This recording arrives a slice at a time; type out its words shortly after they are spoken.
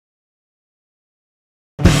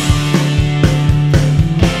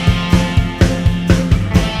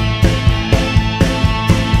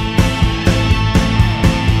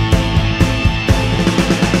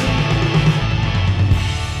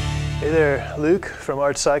Luke from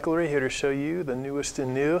Cyclery, here to show you the newest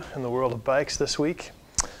and new in the world of bikes this week.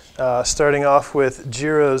 Starting off with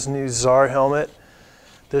Giro's new Czar helmet.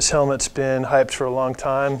 This helmet's been hyped for a long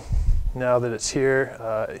time. Now that it's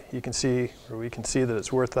here, we can see that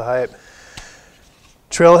it's worth the hype.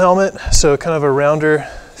 Trail helmet, so kind of a rounder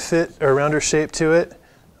fit or rounder shape to it.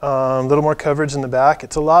 A little more coverage in the back.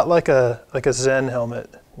 It's a lot like a Zen helmet,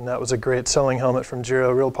 and that was a great selling helmet from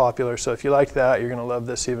Giro, real popular. So if you like that, you're going to love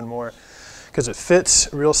this even more because it fits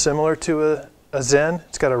real similar to a Zen.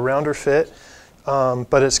 It's got a rounder fit,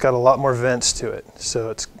 but it's got a lot more vents to it. So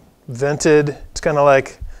it's vented. It's kind of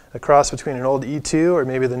like a cross between an old E2 or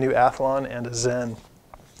maybe the new Athlon and a Zen.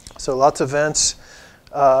 So lots of vents.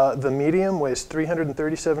 The medium weighs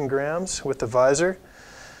 337 grams with the visor.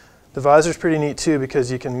 The visor's pretty neat too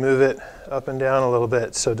because you can move it up and down a little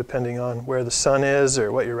bit. So depending on where the sun is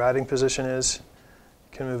or what your riding position is,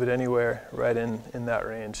 you can move it anywhere right in that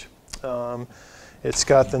range. It's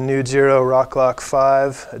got the new Giro Rock Lock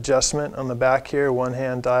 5 adjustment on the back here,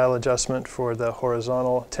 one-hand dial adjustment for the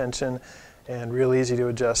horizontal tension, and real easy to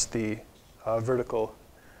adjust the vertical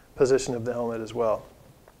position of the helmet as well.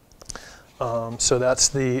 So that's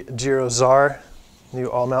the Giro Czar, new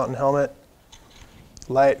all-mountain helmet.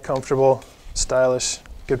 Light, comfortable, stylish,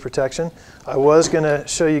 good protection. I was going to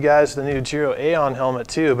show you guys the new Giro Aeon helmet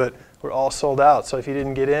too, but we're all sold out. So if you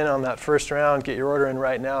didn't get in on that first round, get your order in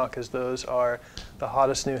right now because those are the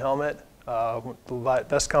hottest new helmet. The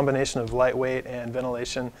best combination of lightweight and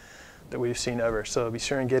ventilation that we've seen ever. So be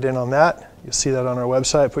sure and get in on that. You'll see that on our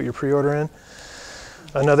website. Put your pre-order in.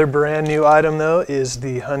 Another brand new item though is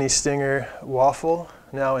the Honey Stinger waffle,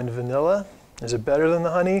 now in vanilla. Is it better than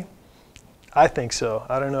the honey? I think so.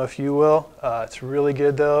 I don't know if you will. It's really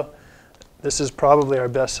good though. This is probably our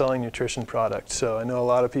best-selling nutrition product. So I know a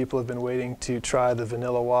lot of people have been waiting to try the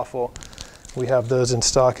vanilla waffle. We have those in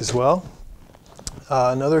stock as well.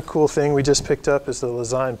 Another cool thing we just picked up is the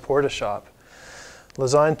Lezyne Porta Shop.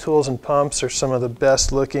 Lezyne tools and pumps are some of the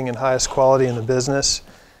best looking and highest quality in the business.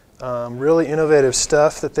 Really innovative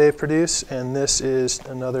stuff that they produce, and this is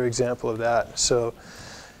another example of that. So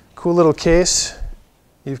cool little case.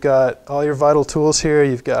 You've got all your vital tools here.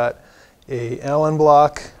 You've got a Allen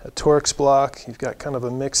block, a Torx block. You've got kind of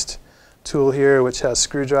a mixed tool here which has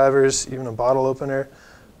screwdrivers, even a bottle opener.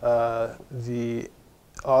 The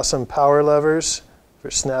awesome power levers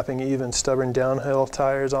for snapping even stubborn downhill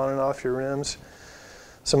tires on and off your rims.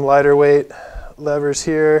 Some lighter weight levers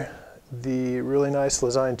here. The really nice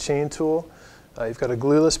Lezyne chain tool. You've got a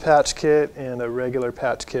glueless patch kit and a regular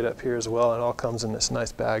patch kit up here as well. It all comes in this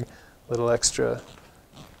nice bag. Little extra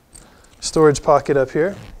storage pocket up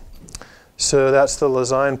here. So that's the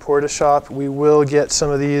Lezyne Porta Shop. We will get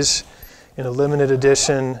some of these in a limited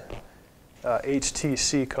edition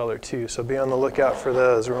HTC color too. So be on the lookout for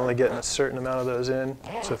those. We're only getting a certain amount of those in.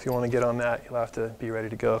 So if you want to get on that, you'll have to be ready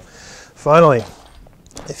to go. Finally,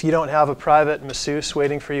 if you don't have a private masseuse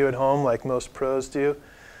waiting for you at home like most pros do,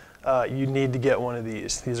 you need to get one of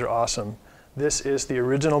these. These are awesome. This is the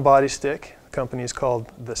original body stick. The company is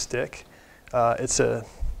called The Stick. It's a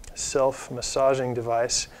self-massaging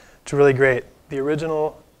device. It's really great. The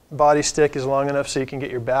original body stick is long enough so you can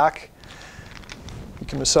get your back. You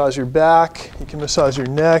can massage your back, you can massage your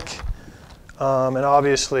neck, and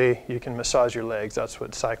obviously you can massage your legs. That's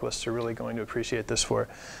what cyclists are really going to appreciate this for.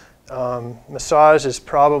 Massage is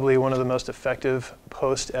probably one of the most effective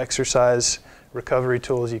post-exercise recovery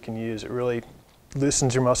tools you can use. It really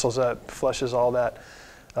loosens your muscles up, flushes all that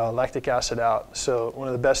lactic acid out. So one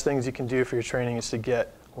of the best things you can do for your training is to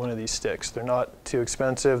get one of these sticks. They're not too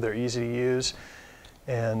expensive, they're easy to use,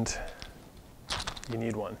 and you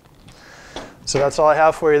need one. So that's all I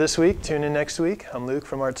have for you this week. Tune in next week. I'm Luke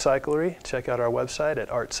from Cyclery. Check out our website at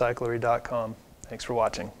artcyclery.com. Thanks for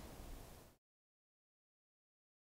watching.